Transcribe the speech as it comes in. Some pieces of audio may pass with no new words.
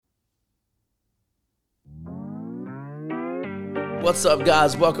What's up,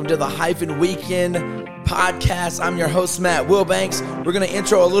 guys? Welcome to the Hyphen Weekend podcast. I'm your host, Matt Wilbanks. We're going to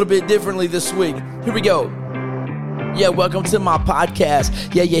intro a little bit differently this week. Here we go. Yeah, welcome to my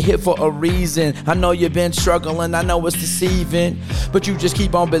podcast. Yeah, you're here for a reason. I know you've been struggling. I know it's deceiving, but you just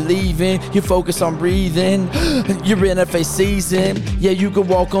keep on believing. You focus on breathing. You're in FA season. Yeah, you can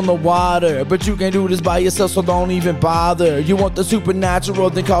walk on the water, but you can't do this by yourself, so don't even bother. You want the supernatural,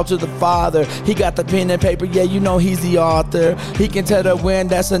 then call to the Father. He got the pen and paper. Yeah, you know he's the author. He can tell the wind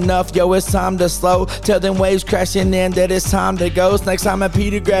that's enough. Yo, it's time to slow. Tell them waves crashing in that it's time to go. Next time I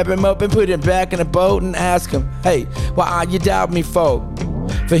Peter, grab him up and put him back in the boat and ask him, hey, why are you doubt me, folk?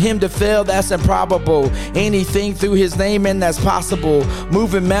 For him to fail, that's improbable. Anything through his name, and that's possible.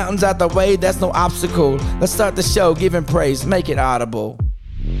 Moving mountains out the way, that's no obstacle. Let's start the show, give him praise, make it audible.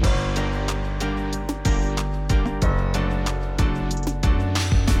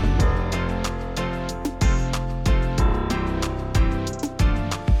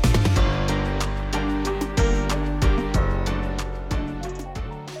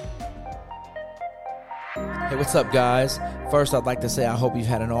 Hey, what's up, guys? First, I'd like to say I hope you've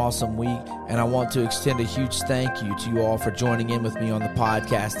had an awesome week, and I want to extend a huge thank you to you all for joining in with me on the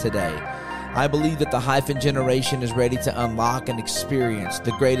podcast today. I believe that the Hyphen generation is ready to unlock and experience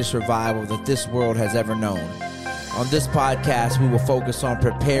the greatest revival that this world has ever known. On this podcast, we will focus on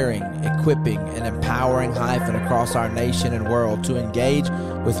preparing, equipping, and empowering Hyphen across our nation and world to engage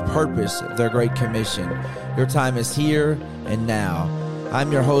with purpose their Great Commission. Your time is here and now.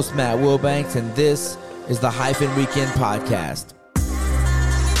 I'm your host, Matt Wilbanks, and this is the Hyphen Weekend Podcast.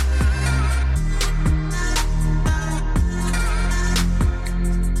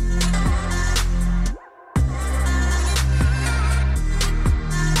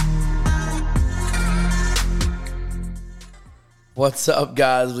 What's up,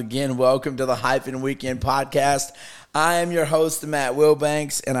 guys? Again, welcome to the Hyphen Weekend Podcast. I am your host, Matt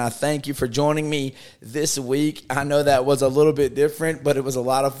Wilbanks, and I thank you for joining me this week. I know that was a little bit different, but it was a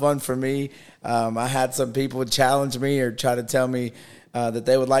lot of fun for me. I had some people challenge me or try to tell me that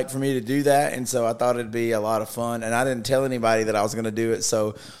they would like for me to do that, and so I thought it'd be a lot of fun. And I didn't tell anybody that I was going to do it,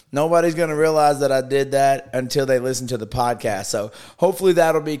 so nobody's going to realize that I did that until they listen to the podcast. So hopefully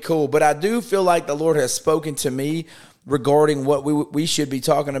that'll be cool. But I do feel like the Lord has spoken to me regarding what we should be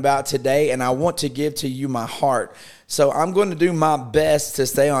talking about today, and I want to give to you my heart. So I'm going to do my best to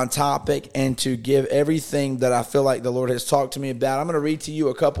stay on topic and to give everything that I feel like the Lord has talked to me about. I'm going to read to you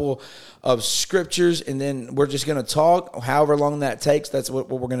a couple of scriptures, and then we're just going to talk. However long that takes, that's what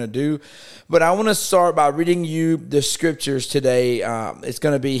we're going to do. But I want to start by reading you the scriptures today. It's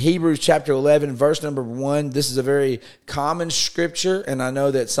going to be Hebrews chapter 11, verse number 1. This is a very common scripture, and I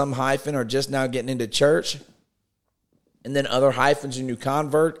know that some Hyphen are just now getting into church, and then other Hyphens are new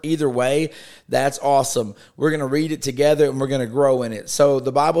convert. Either way, that's awesome. We're going to read it together, and we're going to grow in it. So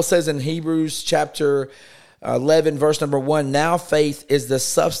the Bible says in Hebrews chapter 11, verse number 1, now faith is the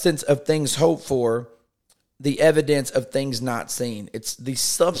substance of things hoped for, the evidence of things not seen. It's the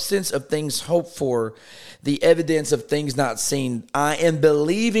substance of things hoped for, the evidence of things not seen. I am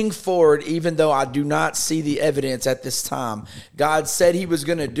believing for it, even though I do not see the evidence at this time. God said he was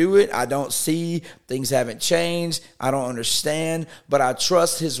going to do it. I don't see. Things haven't changed. I don't understand, but I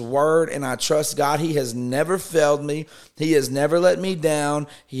trust his word, and I trust God. He has never failed me. He has never let me down.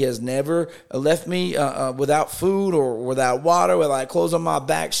 He has never left me without food or without water, without clothes on my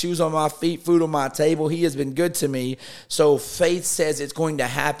back, shoes on my feet, food on my table. He has been good to me. So faith says it's going to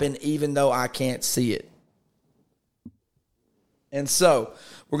happen even though I can't see it. And so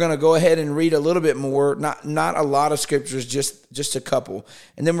we're going to go ahead and read a little bit more, not a lot of scriptures, just a couple.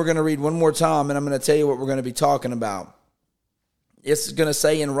 And then we're going to read one more time, and I'm going to tell you what we're going to be talking about. It's going to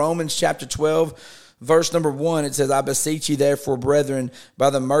say in Romans chapter 12, verse number 1, it says, I beseech you therefore, brethren, by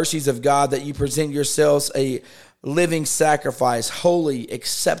the mercies of God, that you present yourselves a living sacrifice, holy,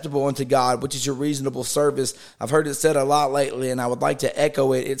 acceptable unto God, which is your reasonable service. I've heard it said a lot lately, and I would like to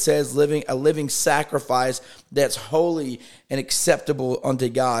echo it. It says a living sacrifice that's holy and acceptable unto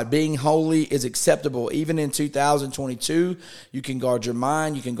God. Being holy is acceptable. Even in 2022, you can guard your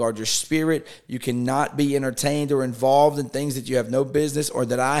mind, you can guard your spirit, you cannot be entertained or involved in things that you have no business or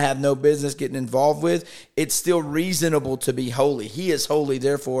that I have no business getting involved with. It's still reasonable to be holy. He is holy,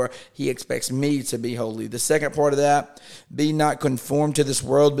 therefore he expects me to be holy. The second part of that, be not conformed to this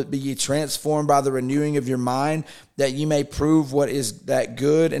world, but be ye transformed by the renewing of your mind, that you may prove what is that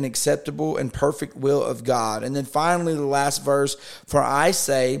good and acceptable and perfect will of God. And then finally, the last verse, for I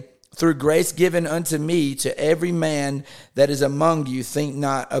say, through grace given unto me, to every man that is among you, think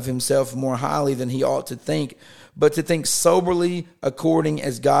not of himself more highly than he ought to think, but to think soberly, according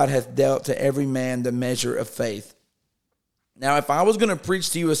as God hath dealt to every man the measure of faith. Now, if I was going to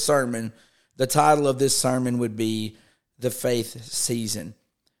preach to you a sermon, the title of this sermon would be The Faith Season.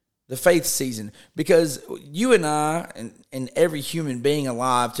 The faith season, because you and I and every human being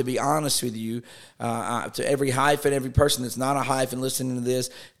alive, to be honest with you, to every hyphen, every person that's not a hyphen listening to this,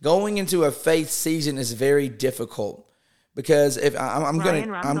 going into a faith season is very difficult, because if I'm going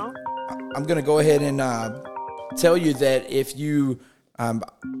to go ahead and tell you that if you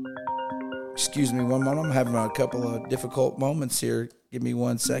excuse me one moment, I'm having a couple of difficult moments here. Give me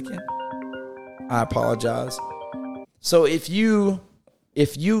 1 second. I apologize. So if you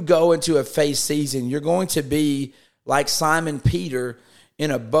go into a faith season, you're going to be like Simon Peter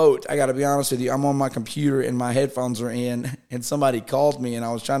in a boat. I got to be honest with you. I'm on my computer and my headphones are in, and somebody called me, and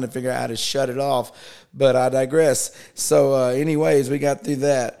I was trying to figure out how to shut it off, but I digress. So anyways, we got through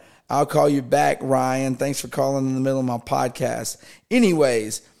that. I'll call you back, Ryan. Thanks for calling in the middle of my podcast.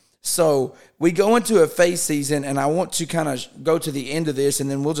 Anyways, so we go into a faith season, and I want to kind of go to the end of this, and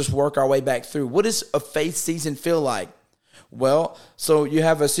then we'll just work our way back through. What does a faith season feel like? Well, so you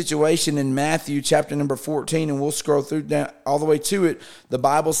have a situation in Matthew chapter number 14, and we'll scroll through down all the way to it. The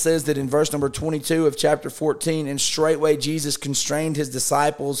Bible says that in verse number 22 of chapter 14, and straightway Jesus constrained his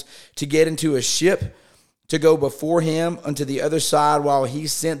disciples to get into a ship to go before him unto the other side while he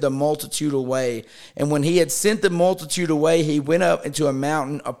sent the multitude away. And when he had sent the multitude away, he went up into a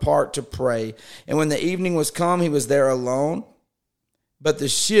mountain apart to pray. And when the evening was come, he was there alone. But the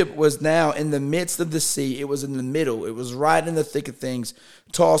ship was now in the midst of the sea. It was in the middle. It was right in the thick of things.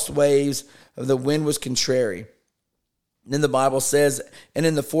 Tossed waves. The wind was contrary. Then the Bible says, and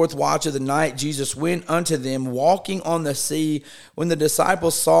in the fourth watch of the night, Jesus went unto them walking on the sea. When the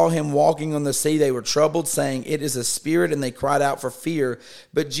disciples saw him walking on the sea, they were troubled, saying, It is a spirit, and they cried out for fear.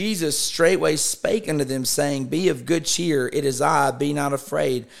 But Jesus straightway spake unto them, saying, Be of good cheer, it is I, be not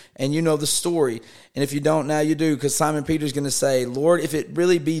afraid. And you know the story. And if you don't, now you do, because Simon Peter's going to say, Lord, if it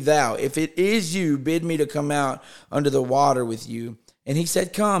really be thou, if it is you, bid me to come out under the water with you. And he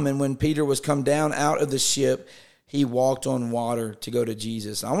said, Come. And when Peter was come down out of the ship, he walked on water to go to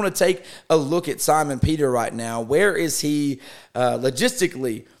Jesus. I want to take a look at Simon Peter right now. Where is he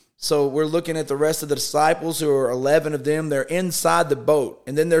logistically? So we're looking at the rest of the disciples, who are 11 of them. They're inside the boat.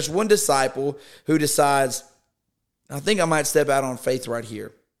 And then there's one disciple who decides, I think I might step out on faith right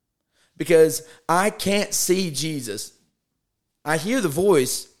here, because I can't see Jesus. I hear the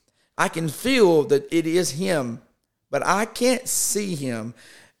voice. I can feel that it is him, but I can't see him.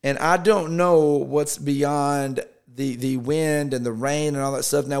 And I don't know what's beyond the wind and the rain and all that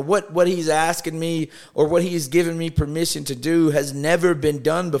stuff. Now, what he's asking me, or what he's given me permission to do, has never been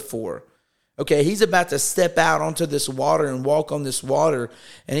done before. Okay, he's about to step out onto this water and walk on this water.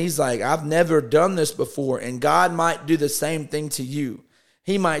 And he's like, I've never done this before. And God might do the same thing to you.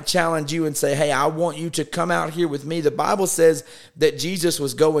 He might challenge you and say, hey, I want you to come out here with me. The Bible says that Jesus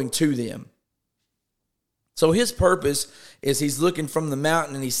was going to them. So his purpose is he's looking from the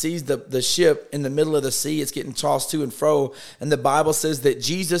mountain, and he sees the ship in the middle of the sea. It's getting tossed to and fro. And the Bible says that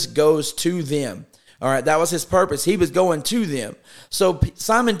Jesus goes to them. All right, that was his purpose. He was going to them. So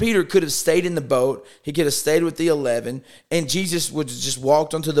Simon Peter could have stayed in the boat. He could have stayed with the 11, and Jesus would have just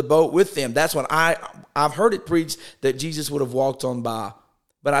walked onto the boat with them. That's what I've heard it preached, that Jesus would have walked on by.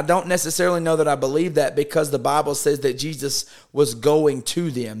 But I don't necessarily know that I believe that, because the Bible says that Jesus was going to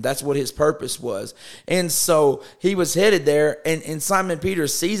them. That's what his purpose was. And so he was headed there, and Simon Peter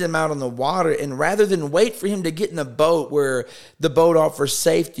sees him out on the water, and rather than wait for him to get in the boat, where the boat offers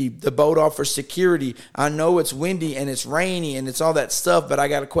safety, the boat offers security. I know it's windy and it's rainy and it's all that stuff, but I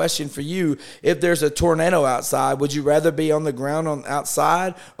got a question for you. If there's a tornado outside, would you rather be on the ground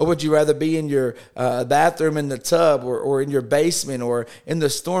outside, or would you rather be in your bathroom in the tub, or in your basement, or in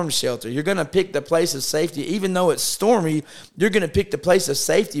the storm shelter? You're going to pick the place of safety. Even though it's stormy, you're going to pick the place of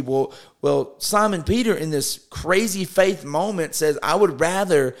safety. Well, Simon Peter, in this crazy faith moment, says, I would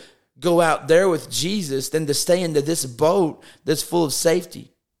rather go out there with Jesus than to stay into this boat that's full of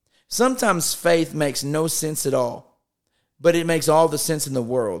safety. Sometimes faith makes no sense at all, but it makes all the sense in the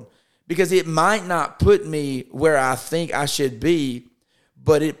world, because it might not put me where I think I should be,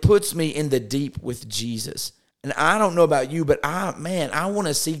 but it puts me in the deep with Jesus. And I don't know about you, but I want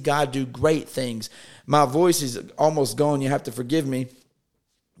to see God do great things. My voice is almost gone. You have to forgive me.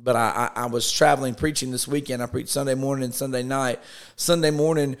 But I was traveling preaching this weekend. I preached Sunday morning and Sunday night. Sunday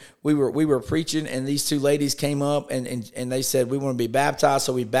morning we were preaching, and these two ladies came up and they said, we want to be baptized.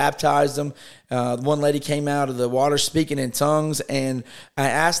 So we baptized them. One lady came out of the water speaking in tongues, and I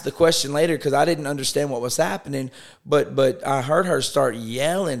asked the question later because I didn't understand what was happening, but I heard her start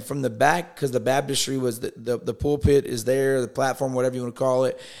yelling from the back because the baptistry was the pulpit is there, the platform, whatever you want to call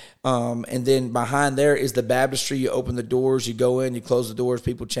it. And then behind there is the baptistry. You open the doors, you go in, you close the doors,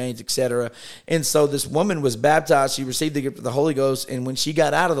 people change, etc. And so this woman was baptized. She received the gift of the Holy Ghost. And when she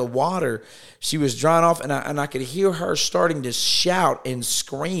got out of the water, she was drawn off, and I could hear her starting to shout and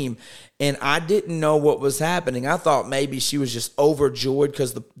scream. And I didn't know what was happening. I thought maybe she was just overjoyed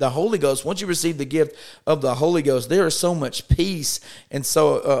because the Holy Ghost, once you receive the gift of the Holy Ghost, there is so much peace and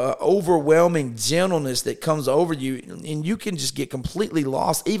so overwhelming gentleness that comes over you. And you can just get completely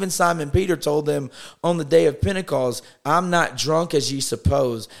lost. Even Simon Peter told them on the day of Pentecost, I'm not drunk as ye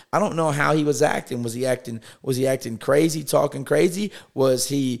suppose. I don't know how he was acting. Was he acting crazy, talking crazy? Was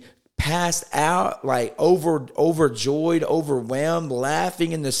he passed out, like overjoyed, overwhelmed,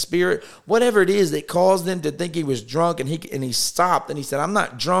 laughing in the spirit, whatever it is that caused them to think he was drunk, and he stopped and he said, I'm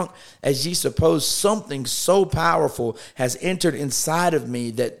not drunk as ye suppose. Something so powerful has entered inside of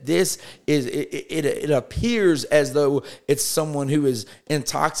me that this is it appears as though it's someone who is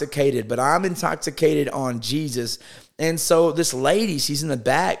intoxicated, but I'm intoxicated on Jesus. And so this lady, she's in the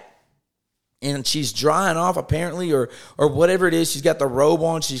back, and she's drying off apparently, or whatever it is. She's got the robe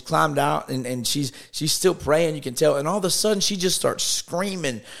on. She's climbed out, and she's still praying. You can tell. And all of a sudden, she just starts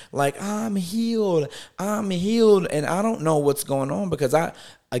screaming like, I'm healed. I'm healed. And I don't know what's going on because I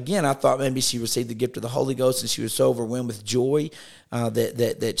thought maybe she received the gift of the Holy Ghost and she was so overwhelmed with joy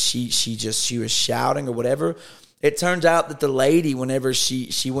that she was shouting or whatever. It turns out that the lady, whenever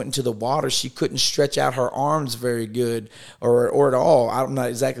she went into the water, she couldn't stretch out her arms very good or at all. I'm not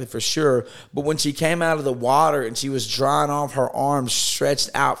exactly for sure. But when she came out of the water and she was drying off, her arms stretched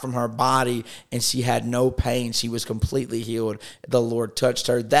out from her body and she had no pain. She was completely healed. The Lord touched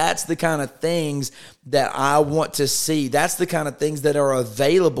her. That's the kind of things that I want to see. That's the kind of things that are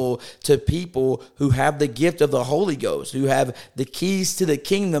available to people who have the gift of the Holy Ghost, who have the keys to the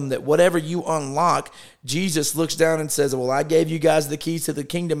kingdom, that whatever you unlock, Jesus looks down and says, well, I gave you guys the keys to the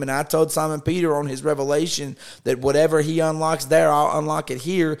kingdom, and I told Simon Peter on his revelation that whatever he unlocks there, I'll unlock it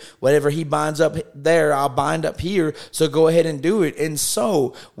here. Whatever he binds up there, I'll bind up here. So go ahead and do it. And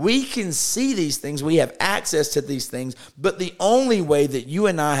so we can see these things. We have access to these things. But the only way that you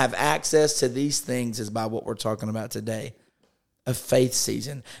and I have access to these things is by what we're talking about today. A faith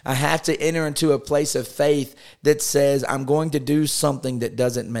season. I have to enter into a place of faith that says I'm going to do something that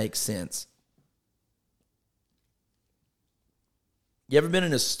doesn't make sense. You ever been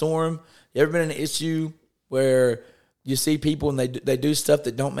in a storm? You ever been in an issue where you see people and they do stuff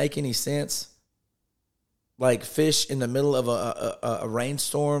that don't make any sense? Like fish in the middle of a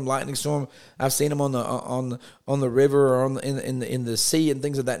rainstorm, lightning storm. I've seen them on the river or in the sea and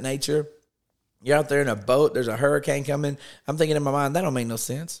things of that nature. You're out there in a boat. There's a hurricane coming. I'm thinking in my mind, that don't make no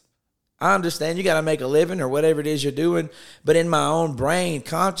sense. I understand you got to make a living or whatever it is you're doing, but in my own brain,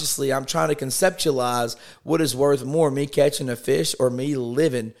 consciously, I'm trying to conceptualize what is worth more, me catching a fish or me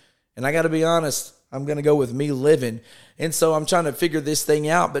living. And I got to be honest, I'm going to go with me living. And so I'm trying to figure this thing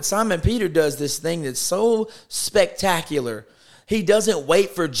out. But Simon Peter does this thing that's so spectacular. He doesn't wait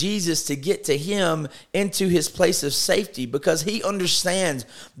for Jesus to get to him into his place of safety because he understands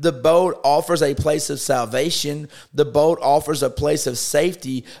the boat offers a place of salvation. The boat offers a place of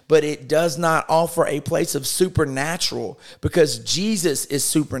safety, but it does not offer a place of supernatural because Jesus is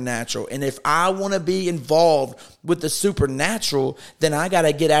supernatural. And if I want to be involved with the supernatural, then I got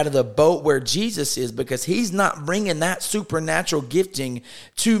to get out of the boat where Jesus is because he's not bringing that supernatural gifting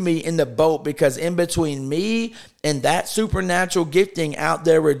to me in the boat, because in between me and that supernatural gifting out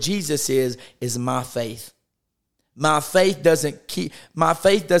there where Jesus is my faith. My faith doesn't keep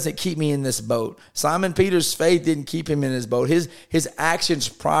me in this boat. Simon Peter's faith didn't keep him in his boat. His actions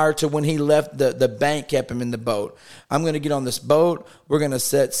prior to when he left the bank kept him in the boat. I'm going to get on this boat. We're going to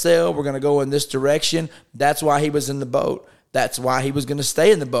set sail. We're going to go in this direction. That's why he was in the boat. That's why he was going to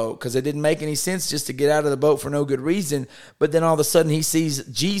stay in the boat, because it didn't make any sense just to get out of the boat for no good reason. But then all of a sudden he sees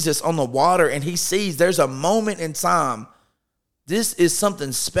Jesus on the water, and he sees there's a moment in time. This is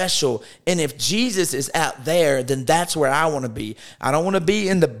something special. And if Jesus is out there, then that's where I want to be. I don't want to be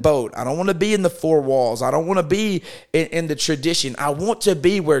in the boat. I don't want to be in the four walls. I don't want to be in the tradition. I want to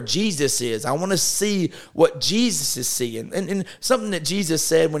be where Jesus is. I want to see what Jesus is seeing. And something that Jesus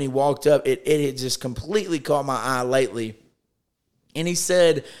said when he walked up, it had just completely caught my eye lately. And he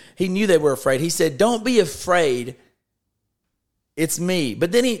said, he knew they were afraid. He said, don't be afraid. It's me.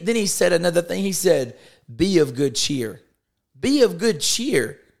 But then he said another thing. He said, be of good cheer. Be of good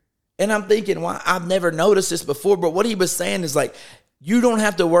cheer. And I'm thinking, well, I've never noticed this before. But what he was saying is like, You don't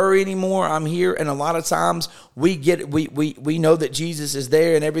have to worry anymore. I'm here. And a lot of times we know that Jesus is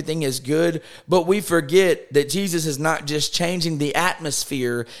there and everything is good, but we forget that Jesus is not just changing the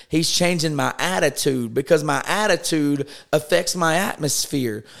atmosphere. He's changing my attitude, because my attitude affects my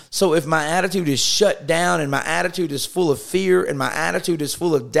atmosphere. So if my attitude is shut down and my attitude is full of fear and my attitude is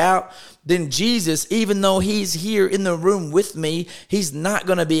full of doubt, then Jesus, even though he's here in the room with me, he's not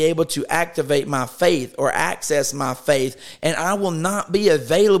going to be able to activate my faith or access my faith. And I will not be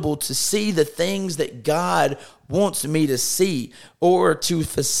available to see the things that God wants me to see, or to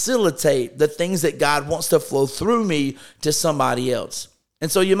facilitate the things that God wants to flow through me to somebody else.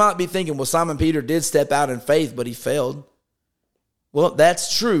 And so you might be thinking, well, Simon Peter did step out in faith, but he failed. Well,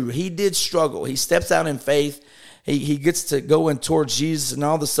 that's true. He did struggle. He steps out in faith. He gets to going towards Jesus, and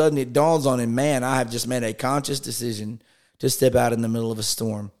all of a sudden it dawns on him, man, I have just made a conscious decision to step out in the middle of a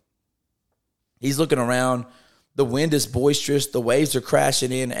storm. He's looking around. The wind is boisterous. The waves are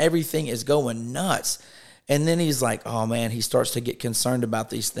crashing in. Everything is going nuts. And then he's like, oh, man, he starts to get concerned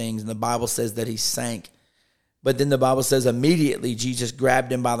about these things. And the Bible says that he sank. But then the Bible says immediately Jesus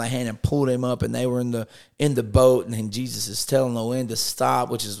grabbed him by the hand and pulled him up, and they were in the boat, and then Jesus is telling the wind to stop,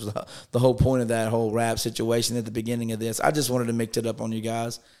 which is the whole point of that whole rap situation at the beginning of this. I just wanted to mix it up on you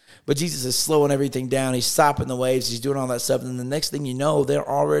guys. But Jesus is slowing everything down. He's stopping the waves. He's doing all that stuff. And the next thing you know, they're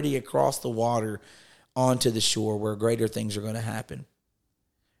already across the water onto the shore where greater things are going to happen.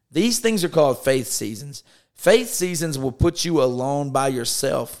 These things are called faith seasons. Faith seasons will put you alone by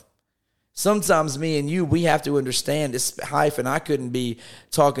yourself. Sometimes me and you, we have to understand this. Hyphen, I couldn't be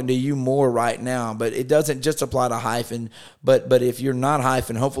talking to you more right now, but it doesn't just apply to Hyphen. But if you're not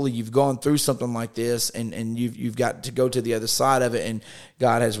Hyphen, hopefully you've gone through something like this, and you've got to go to the other side of it, and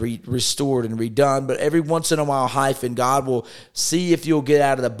God has restored and redone. But every once in a while, Hyphen, God will see if you'll get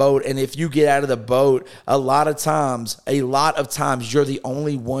out of the boat. And if you get out of the boat, a lot of times, you're the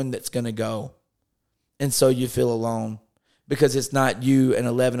only one that's going to go. And so you feel alone. Because it's not you and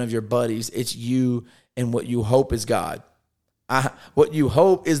 11 of your buddies. It's you and what you hope is God. What you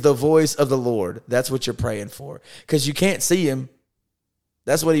hope is the voice of the Lord. That's what you're praying for. Because you can't see him.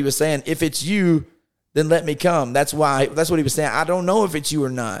 That's what he was saying. If it's you, then let me come. That's what he was saying. I don't know if it's you or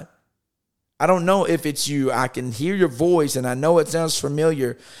not. I don't know if it's you. I can hear your voice and I know it sounds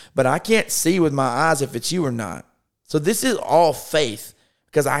familiar, but I can't see with my eyes if it's you or not. So this is all faith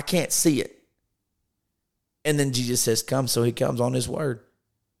because I can't see it. And then Jesus says, come. So he comes on his word.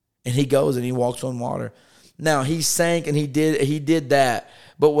 And he goes and he walks on water. Now, he sank and he did that.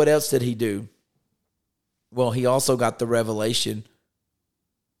 But what else did he do? Well, he also got the revelation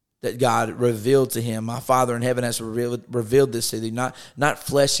that God revealed to him. My Father in heaven has revealed this to you. Not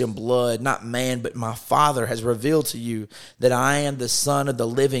flesh and blood, not man, but my Father has revealed to you that I am the Son of the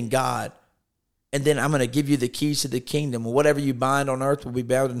living God. And then I'm going to give you the keys to the kingdom. Whatever you bind on earth will be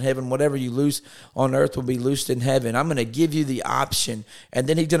bound in heaven. Whatever you loose on earth will be loosed in heaven. I'm going to give you the option. And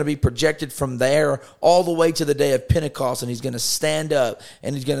then he's going to be projected from there all the way to the day of Pentecost. And he's going to stand up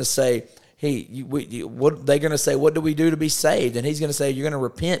and he's going to say, hey, what they're going to say, what do we do to be saved? And he's going to say, you're going to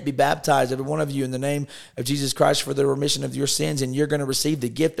repent, be baptized, every one of you, in the name of Jesus Christ for the remission of your sins, and you're going to receive the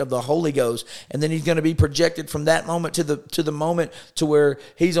gift of the Holy Ghost. And then he's going to be projected from that moment to the moment to where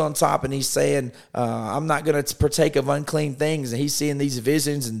he's on top, and he's saying, I'm not going to partake of unclean things. And he's seeing these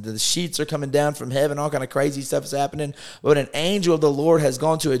visions, and the sheets are coming down from heaven, all kind of crazy stuff is happening. But an angel of the Lord has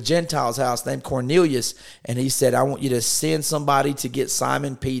gone to a Gentile's house named Cornelius, and he said, I want you to send somebody to get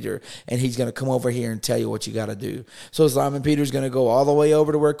Simon Peter, and he's going to come over here and tell you what you got to do. So Simon Peter's going to go all the way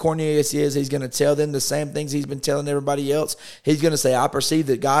over to where Cornelius is. He's going to tell them the same things he's been telling everybody else. He's going to say, I perceive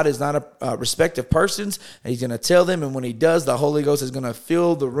that God is not a respect of persons. And he's going to tell them. And when he does, the Holy Ghost is going to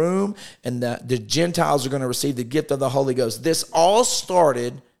fill the room, and the Gentiles are going to receive the gift of the Holy Ghost. This all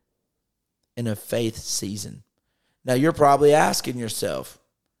started in a faith season. Now you're probably asking yourself,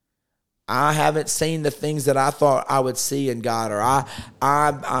 I haven't seen the things that I thought I would see in God, or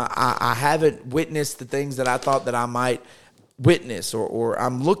I haven't witnessed the things that I thought that I might witness, or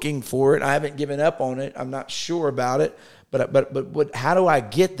I'm looking for it. I haven't given up on it. I'm not sure about it, but how do I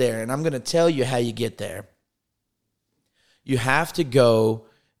get there? And I'm going to tell you how you get there. You have to go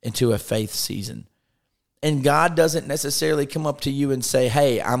into a faith season. And God doesn't necessarily come up to you and say,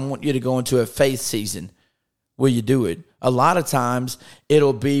 hey, I want you to go into a faith season. Will you do it? A lot of times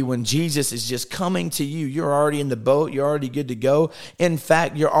it'll be when Jesus is just coming to you. You're already in the boat. You're already good to go. In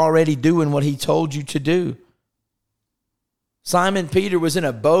fact, you're already doing what he told you to do. Simon Peter was in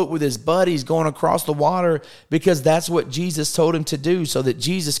a boat with his buddies going across the water because that's what Jesus told him to do so that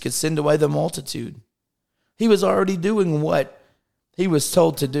Jesus could send away the multitude. He was already doing what he was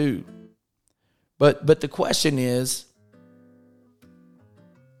told to do. But the question is,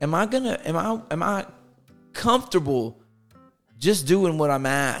 Am I comfortable just doing what I'm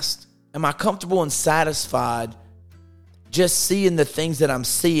asked? Am I comfortable and satisfied just seeing the things that I'm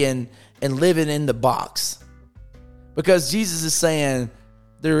seeing and living in the box? Because Jesus is saying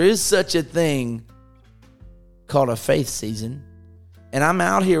there is such a thing called a faith season. And I'm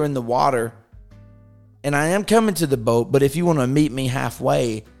out here in the water and I am coming to the boat, but if you want to meet me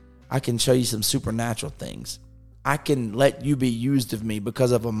halfway, I can show you some supernatural things. I can let you be used of me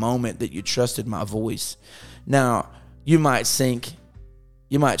because of a moment that you trusted my voice. Now, you might sink,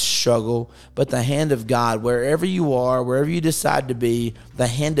 you might struggle, but the hand of God, wherever you are, wherever you decide to be, the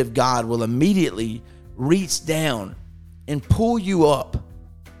hand of God will immediately reach down and pull you up,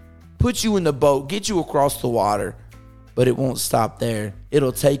 put you in the boat, get you across the water, but it won't stop there.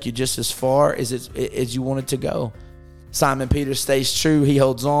 It'll take you just as far as you want it to go. Simon Peter stays true. He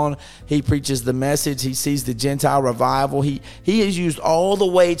holds on. He preaches the message. He sees the Gentile revival. He is used all the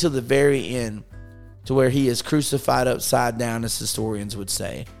way to the very end, to where he is crucified upside down, as historians would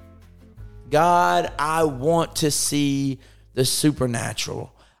say. God, I want to see the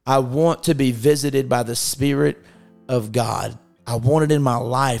supernatural. I want to be visited by the Spirit of God. I want it in my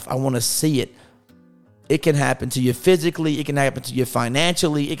life. I want to see it. It can happen to you physically. It can happen to you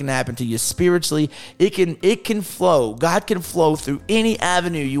financially. It can happen to you spiritually. It can flow. God can flow through any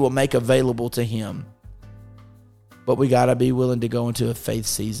avenue you will make available to him. But we got to be willing to go into a faith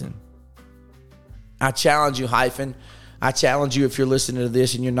season. I challenge you, Hyphen. I challenge you, if you're listening to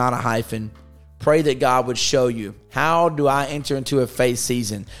this and you're not a Hyphen, pray that God would show you, how do I enter into a faith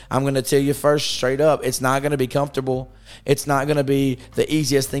season? I'm going to tell you first, straight up, it's not going to be comfortable. It's not going to be the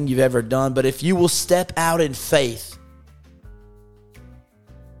easiest thing you've ever done. But if you will step out in faith,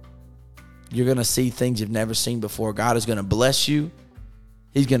 you're going to see things you've never seen before. God is going to bless you.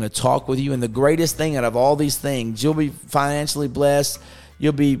 He's going to talk with you. And the greatest thing out of all these things, you'll be financially blessed.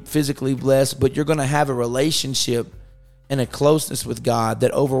 You'll be physically blessed. But you're going to have a relationship and a closeness with God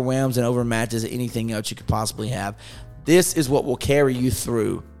that overwhelms and overmatches anything else you could possibly have. This is what will carry you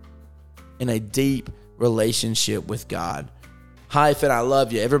through in a deep relationship with God. Hyphen, I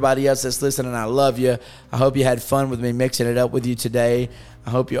love you. Everybody else that's listening, I love you. I hope you had fun with me mixing it up with you today. I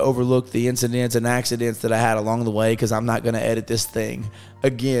hope you overlooked the incidents and accidents that I had along the way, because I'm not going to edit this thing.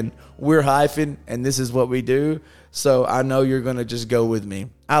 Again, we're Hyphen, and this is what we do. So I know you're going to just go with me.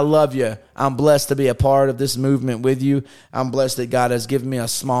 I love you. I'm blessed to be a part of this movement with you. I'm blessed that God has given me a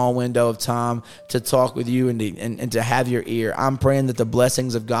small window of time to talk with you and to have your ear. I'm praying that the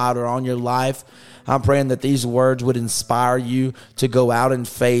blessings of God are on your life. I'm praying that these words would inspire you to go out in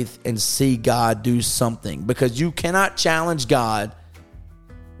faith and see God do something, because you cannot challenge God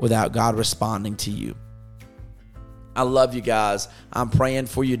without God responding to you. I love you guys. I'm praying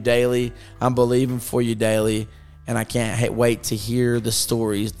for you daily. I'm believing for you daily. And I can't wait to hear the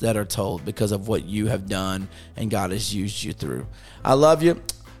stories that are told because of what you have done and God has used you through. I love you.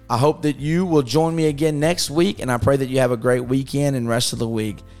 I hope that you will join me again next week. And I pray that you have a great weekend and rest of the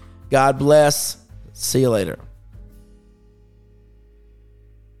week. God bless. See you later.